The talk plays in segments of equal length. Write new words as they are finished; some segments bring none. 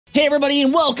Hey everybody,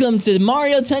 and welcome to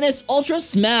Mario Tennis Ultra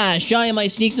Smash. I am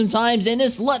iSneakSometimes. In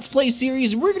this Let's Play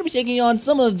series, we're going to be taking on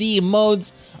some of the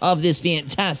modes of this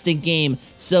fantastic game.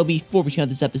 So before we start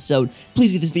this episode,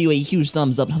 please give this video a huge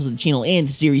thumbs up. It helps the channel and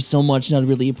the series so much, and I'd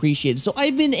really appreciate it. So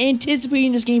I've been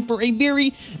anticipating this game for a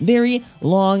very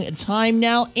long time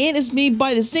now, and it's made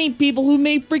by the same people who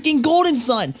made freaking Golden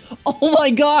Sun. Oh my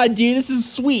god, dude, this is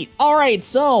sweet. Alright,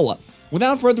 so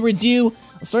without further ado,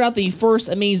 let's start out the first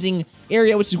amazing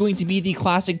area, which is going to be the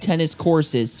classic tennis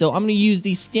courses. So I'm going to use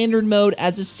the standard mode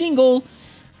as a single,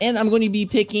 and I'm going to be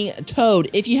picking Toad.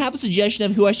 If you have a suggestion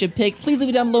of who I should pick, please leave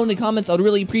it down below in the comments. I would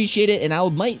really appreciate it, and I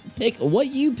might pick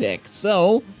what you pick.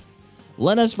 So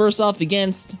let us first off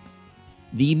against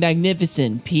the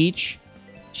magnificent Peach.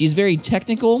 She's very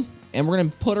technical, and we're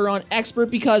going to put her on expert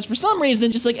because for some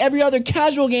reason, just like every other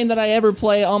casual game that I ever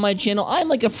play on my channel, I'm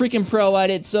like a freaking pro at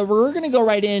it. So we're going to go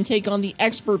right in and take on the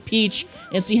expert Peach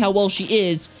and see how well she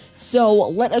is. So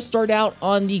let us start out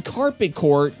on the carpet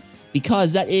court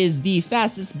because that is the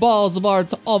fastest balls of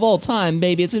all time,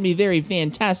 baby. It's going to be very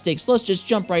fantastic. So let's just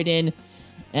jump right in,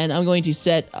 and I'm going to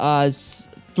set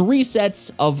 3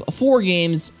 sets of 4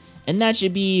 games, and that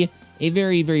should be a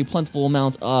very plentiful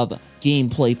amount of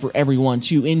gameplay for everyone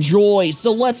to enjoy.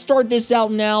 So let's start this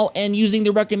out now and using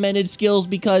the recommended skills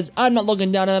because I'm not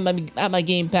looking down at my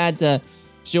gamepad to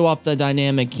show off the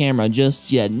dynamic camera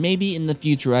just yet. Maybe in the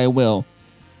future I will.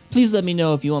 Please let me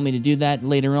know if you want me to do that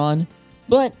later on.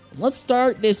 But let's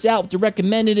start this out with the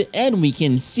recommended and we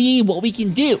can see what we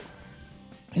can do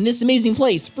in this amazing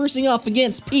place. First thing off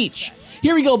against Peach.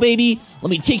 Here we go, baby.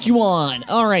 Let me take you on.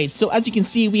 All right, so as you can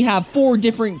see, we have 4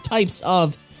 different types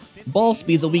of ball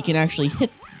speeds that we can actually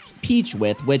hit Peach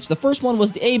with, which the first one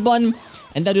was the A button,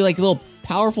 and that'll do like a little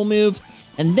powerful move.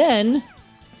 And then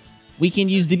we can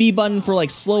use the B button for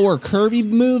like slower curvy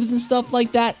moves and stuff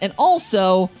like that. And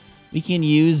also we can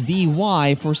use the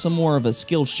Y for some more of a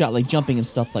skilled shot, like jumping and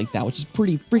stuff like that, which is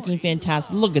pretty freaking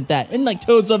fantastic. Look at that. And like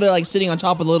Toad's over there like sitting on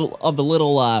top of the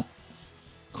little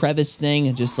crevice thing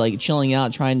and just like chilling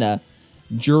out, trying to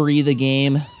jury the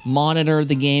game, monitor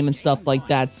the game and stuff like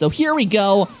that. So here we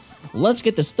go. Let's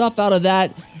get the stuff out of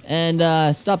that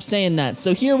and stop saying that.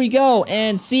 So here we go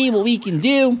and see what we can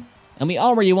do. And we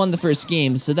already won the first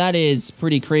game, so that is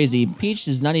pretty crazy. Peach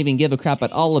does not even give a crap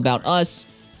at all about us,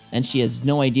 and she has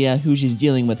no idea who she's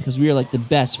dealing with because we are like the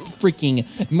best freaking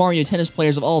Mario Tennis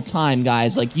players of all time,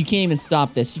 guys. Like, you can't even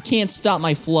stop this. You can't stop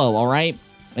my flow, all right?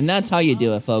 And that's how you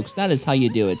do it, folks. That is how you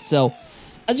do it. So,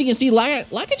 as you can see,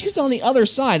 Lakitu's on the other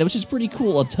side, which is pretty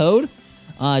cool of Toad.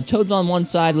 Toad's on one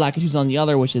side, Lakitu's on the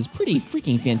other, which is pretty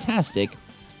freaking fantastic.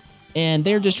 And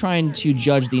they're just trying to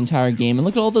judge the entire game. And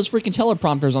look at all those freaking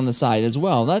teleprompters on the side as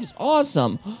well. That is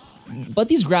awesome. But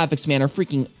these graphics, man, are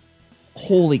freaking...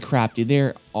 Holy crap, dude.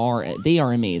 They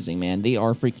are amazing, man. They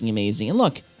are freaking amazing. And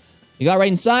look, we got right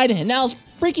inside, and now it's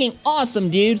freaking awesome,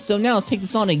 dude. So now let's take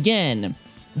this on again.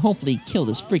 And hopefully kill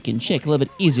this freaking chick a little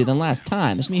bit easier than last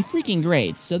time. It's gonna be freaking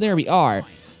great. So there we are.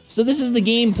 So this is the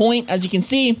game point, as you can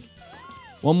see.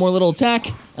 One more little attack,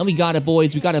 and we got it,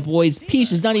 boys. We got it, boys. Peach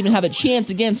does not even have a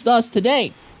chance against us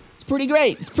today. It's pretty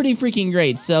great. It's pretty freaking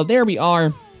great. So there we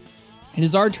are. It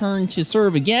is our turn to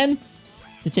serve again,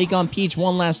 to take on Peach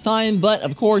one last time. But,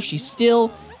 of course, she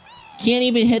still can't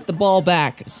even hit the ball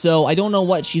back. So I don't know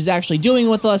what she's actually doing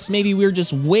with us. Maybe we're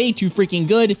just way too freaking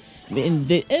good, and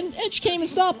she can't even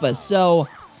stop us. So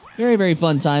very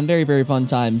fun time. Very fun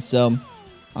time. So...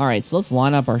 Alright, so let's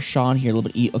line up our shot here a little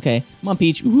bit. Okay, come on,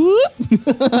 Peach. Whoop.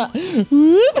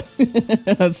 Whoop.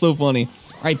 That's so funny.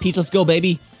 Alright, Peach, let's go,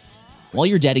 baby. Well,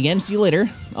 you're dead again. See you later.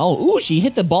 Oh, ooh, she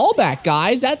hit the ball back,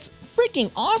 guys. That's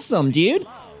freaking awesome, dude.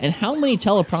 And how many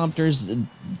teleprompters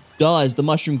does the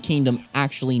Mushroom Kingdom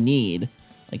actually need?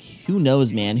 Like, who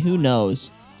knows, man? Who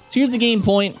knows? So here's the game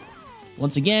point,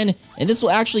 once again. And this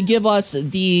will actually give us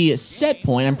the set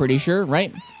point, I'm pretty sure,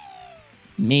 right?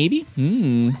 Maybe?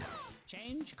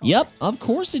 Yep, of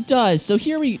course it does. So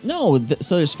here we... No,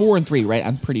 so there's 4 and 3, right?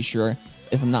 I'm pretty sure,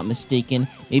 if I'm not mistaken.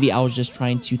 Maybe I was just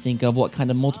trying to think of what kind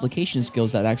of multiplication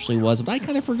skills that actually was, but I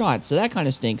kind of forgot, so that kind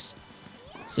of stinks.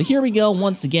 So here we go,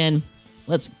 once again.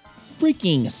 Let's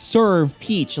freaking serve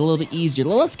Peach a little bit easier.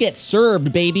 Let's get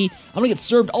served, baby. I'm gonna get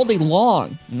served all day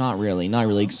long. Not really.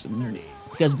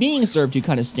 Because being served to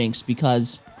kind of stinks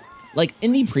because... Like,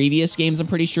 in the previous games, I'm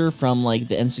pretty sure, from, like,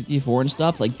 the N64 and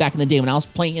stuff, like, back in the day when I was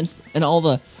playing and all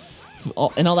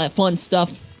that fun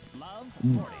stuff,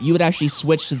 you would actually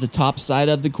switch to the top side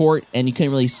of the court, and you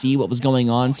couldn't really see what was going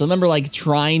on. So I remember, like,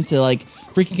 trying to, like,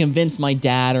 freaking convince my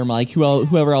dad or, like,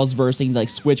 whoever else versing to, like,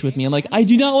 switch with me. I'm like, I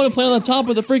do not want to play on the top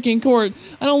of the freaking court.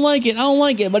 I don't like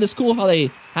it. But it's cool how they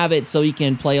have it so you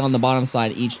can play on the bottom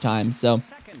side each time. So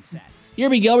here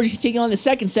we go. We're taking on the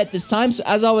second set this time. So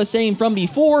as I was saying from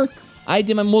before, I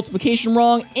did my multiplication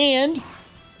wrong, and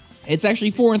it's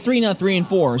actually 4 and 3, not 3 and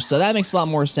 4. So that makes a lot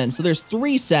more sense. So there's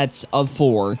 3 sets of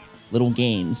 4 little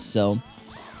games. So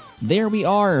there we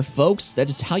are, folks. That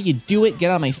is how you do it.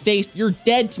 Get out of my face. You're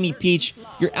dead to me, Peach.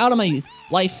 You're out of my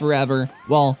life forever.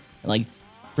 Well, like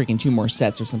freaking 2 more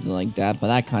sets or something like that. But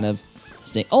that kind of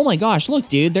stay. Oh my gosh, look,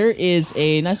 dude. There is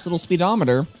a nice little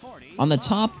speedometer on the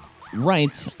top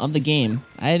right of the game.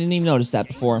 I didn't even notice that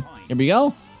before. Here we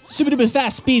go. Super duper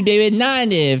fast speed, baby.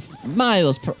 90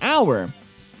 miles per hour.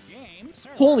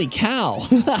 Holy cow.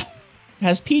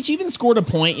 Has Peach even scored a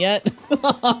point yet?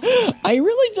 I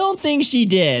really don't think she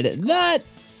did. That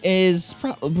is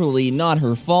probably not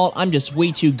her fault. I'm just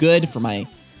way too good for my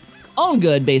own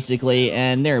good, basically.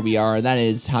 And there we are. That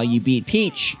is how you beat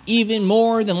Peach. Even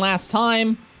more than last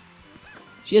time.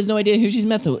 She has no idea who she's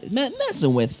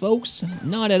messing with, folks.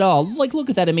 Not at all. Like, look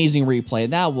at that amazing replay.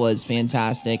 That was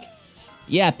fantastic.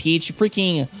 Yeah, Peach,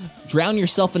 freaking drown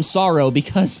yourself in sorrow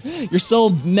because you're so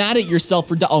mad at yourself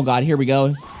for... Oh, God, here we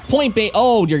go. Point,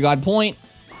 oh, dear God, point.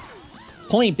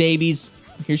 Point, babies.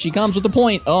 Here she comes with the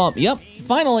point. Oh, yep.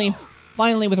 Finally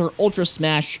with her Ultra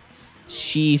Smash,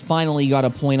 she finally got a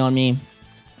point on me,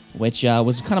 which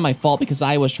was kind of my fault because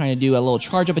I was trying to do a little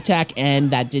charge-up attack,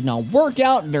 and that did not work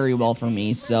out very well for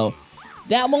me. So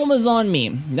that one was on me.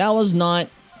 That was not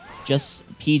just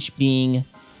Peach being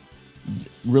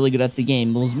really good at the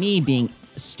game. It was me being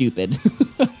stupid.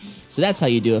 So that's how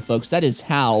you do it, folks. That is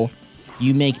how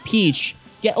you make Peach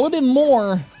get a little bit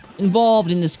more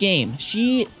involved in this game.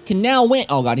 She can now win.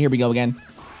 Oh, God, here we go again.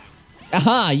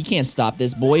 Aha, you can't stop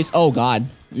this, boys. Oh, God.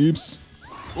 Oops.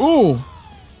 Ooh.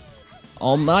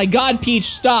 Oh, my God, Peach,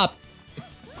 stop.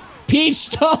 Peach,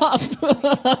 stop.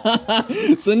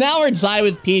 So now we're tied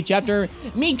with Peach after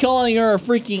me calling her a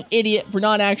freaking idiot for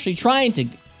not actually trying to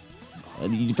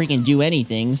freaking do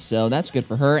anything. So that's good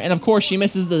for her. And, of course, she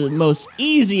misses the most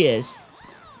easiest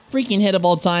freaking hit of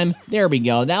all time. There we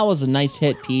go. That was a nice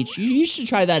hit, Peach. You should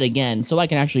try that again so I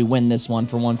can actually win this one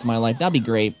for once in my life. That'd be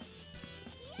great.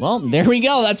 Well, there we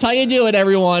go. That's how you do it,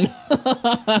 everyone.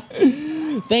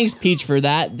 Thanks, Peach, for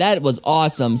that. That was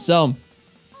awesome. So,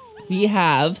 we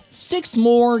have 6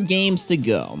 more games to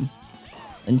go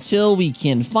until we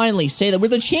can finally say that we're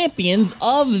the champions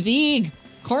of the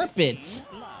carpet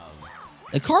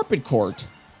court,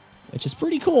 which is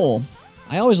pretty cool.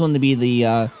 I always wanted to be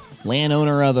the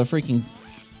landowner of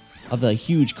a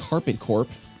huge carpet corp.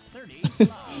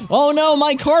 Oh no,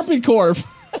 my carpet corp!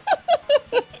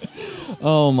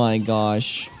 Oh my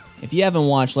gosh. If you haven't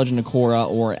watched Legend of Korra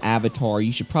or Avatar,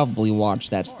 you should probably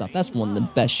watch that stuff. That's one of the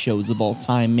best shows of all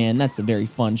time, man. That's a very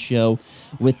fun show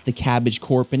with the Cabbage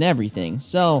Corp and everything.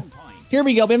 So, here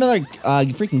we go. We have another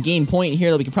freaking game point here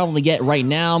that we can probably get right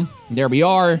now. There we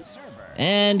are.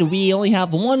 And we only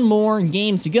have 1 more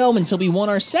game to go until we won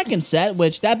our second set,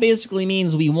 which that basically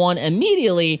means we won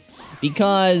immediately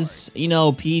because, you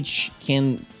know, Peach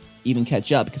can even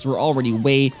catch up because we're already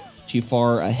way too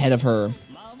far ahead of her.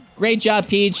 Great job,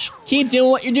 Peach. Keep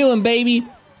doing what you're doing, baby.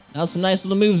 That was some nice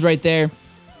little moves right there.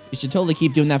 You should totally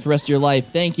keep doing that for the rest of your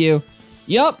life. Thank you.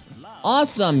 Yup.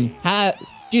 Awesome.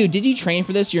 Dude, did you train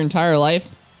for this your entire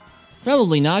life?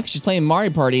 Probably not, because she's playing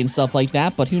Mario Party and stuff like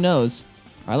that, but who knows?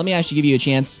 Alright, let me actually give you a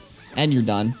chance. And you're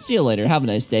done. See you later. Have a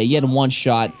nice day. You had 1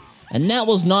 shot. And that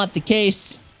was not the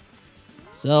case.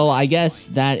 So, I guess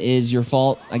that is your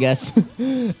fault, I guess.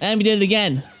 And we did it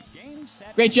again.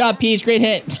 Great job, Peach. Great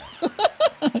hit.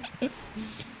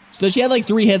 So she had like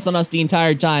 3 hits on us the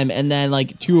entire time, and then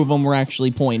like 2 of them were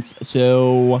actually points.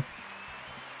 So,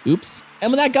 oops.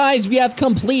 And with that, guys, we have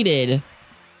completed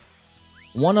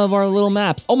one of our little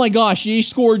maps. Oh my gosh, she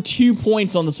scored 2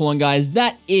 points on this one, guys.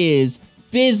 That is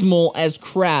abysmal as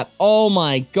crap. Oh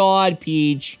my God,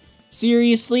 Peach.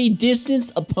 Seriously,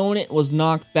 distance opponent was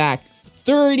knocked back.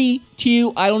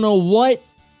 32, I don't know what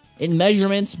in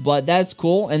measurements, but that's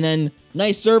cool. And then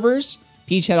nice servers.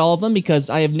 Peach had all of them because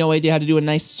I have no idea how to do a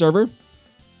nice server.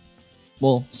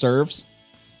 Well, serves.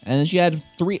 And then she had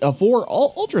 4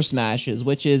 Ultra Smashes,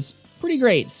 which is pretty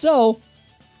great. So,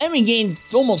 and we gained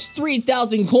almost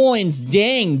 3,000 coins.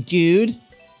 Dang, dude.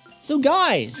 So,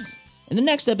 guys, in the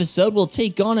next episode, we'll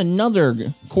take on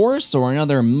another course or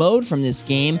another mode from this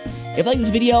game. If you like this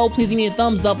video, please give me a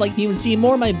thumbs up. Like, if you want to see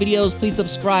more of my videos, please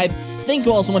subscribe. Thank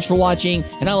you all so much for watching,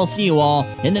 and I will see you all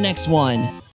in the next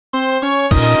one.